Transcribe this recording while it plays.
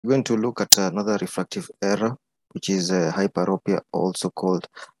We're going to look at another refractive error, which is hyperopia, also called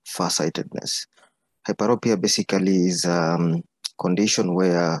farsightedness. Hyperopia basically is a condition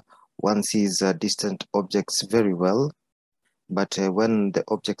where one sees distant objects very well, but when the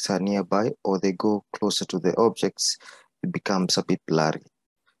objects are nearby or they go closer to the objects, it becomes a bit blurry.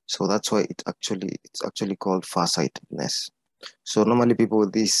 So that's why it's actually called farsightedness. So normally people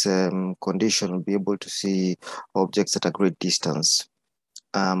with this condition will be able to see objects at a great distance,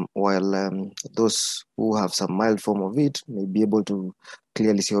 while those who have some mild form of it may be able to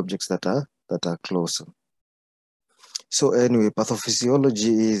clearly see objects that are closer. So anyway,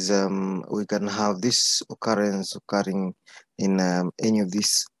 pathophysiology is we can have this occurrence occurring in any of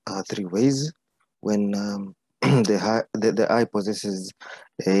these three ways. When the eye possesses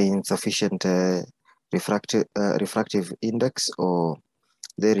a insufficient refractive index, or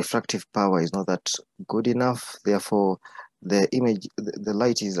the refractive power is not that good enough. Therefore, the image, the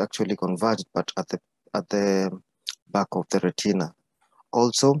light is actually converged, but at the back of the retina.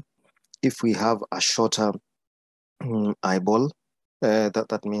 Also, if we have a shorter eyeball,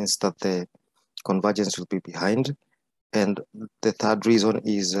 that means that the convergence will be behind. And the third reason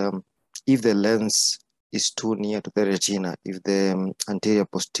is if the lens is too near to the retina, if the anterior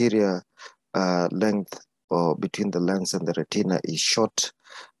posterior length or between the lens and the retina is short,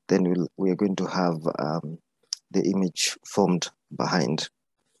 then we are going to have the image formed behind.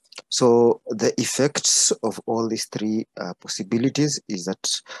 So the effects of all these three possibilities is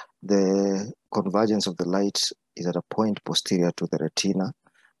that the convergence of the light is at a point posterior to the retina,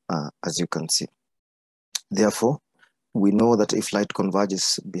 as you can see. Therefore, we know that if light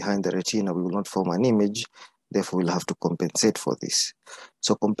converges behind the retina, we will not form an image. Therefore, we'll have to compensate for this.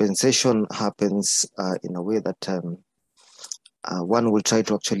 So compensation happens in a way that one will try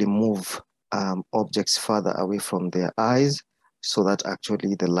to actually move objects further away from their eyes so that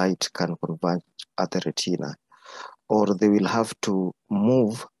actually the light can converge at the retina. Or they will have to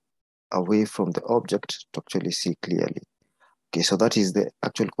move away from the object to actually see clearly. Okay, so that is the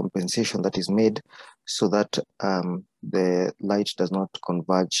actual compensation that is made so that the light does not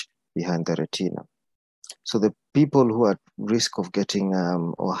converge behind the retina. So the people who are at risk of getting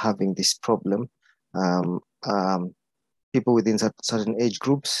or having this problem, people within certain age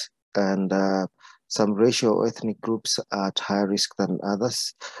groups and some racial or ethnic groups are at higher risk than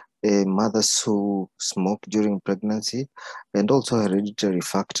others. Mothers who smoke during pregnancy, and also hereditary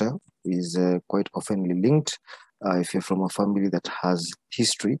factor is quite often linked. If you're from a family that has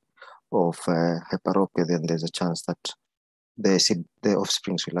history of hyperopia, then there's a chance that the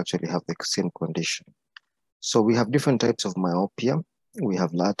offsprings will actually have the same condition. So we have different types of myopia. We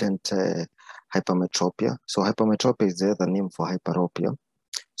have latent hypermetropia. So hypermetropia is the other name for hyperopia.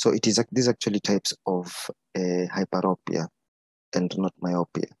 So it is these actually types of hyperopia and not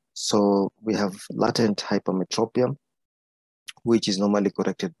myopia. So we have latent hypermetropia, which is normally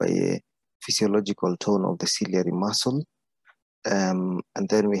corrected by a physiological tone of the ciliary muscle. And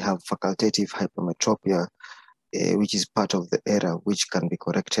then we have facultative hypermetropia, which is part of the error, which can be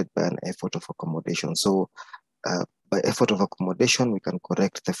corrected by an effort of accommodation. So by effort of accommodation, we can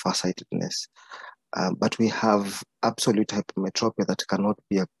correct the farsightedness. But we have absolute hypermetropia that cannot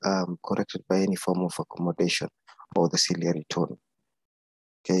be corrected by any form of accommodation or the ciliary tone.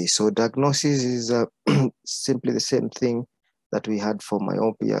 Okay, so diagnosis is simply the same thing that we had for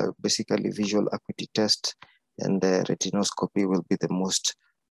myopia, basically visual acuity test, and the retinoscopy will be the most,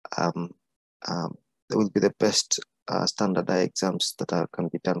 will be the best standard eye exams that can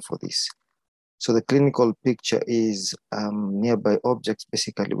be done for this. So the clinical picture is nearby objects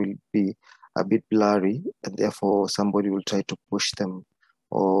basically will be a bit blurry, and therefore somebody will try to push them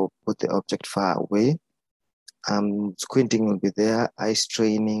or put the object far away. Squinting will be there, eye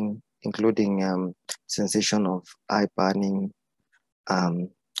straining, including sensation of eye burning,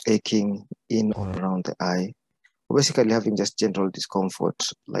 aching in or around the eye. Basically having just general discomfort,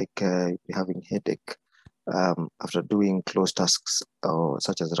 like having headache after doing close tasks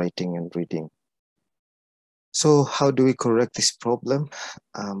such as writing and reading. So how do we correct this problem?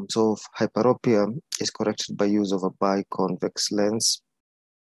 So hyperopia is corrected by use of a biconvex lens,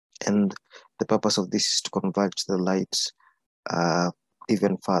 and the purpose of this is to converge the light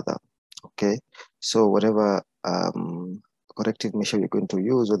even further. Okay, so whatever corrective measure you're going to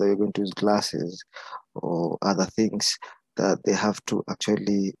use, whether you're going to use glasses or other things, that they have to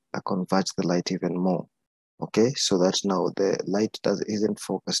actually converge the light even more. Okay, so that now the light isn't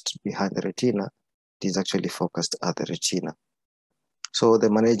focused behind the retina, it is actually focused at the retina. So the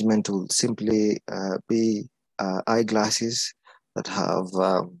management will simply be eyeglasses that have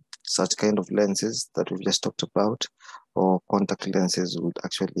such kind of lenses that we've just talked about, or contact lenses would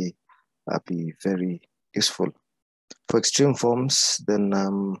actually be very useful. For extreme forms, then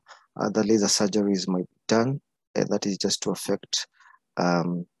the laser surgeries might be done, and that is just to affect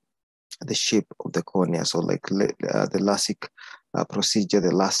the shape of the cornea. So like the LASIK procedure,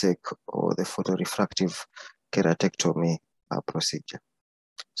 the LASIK, or the photorefractive keratectomy procedure.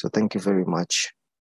 So thank you very much.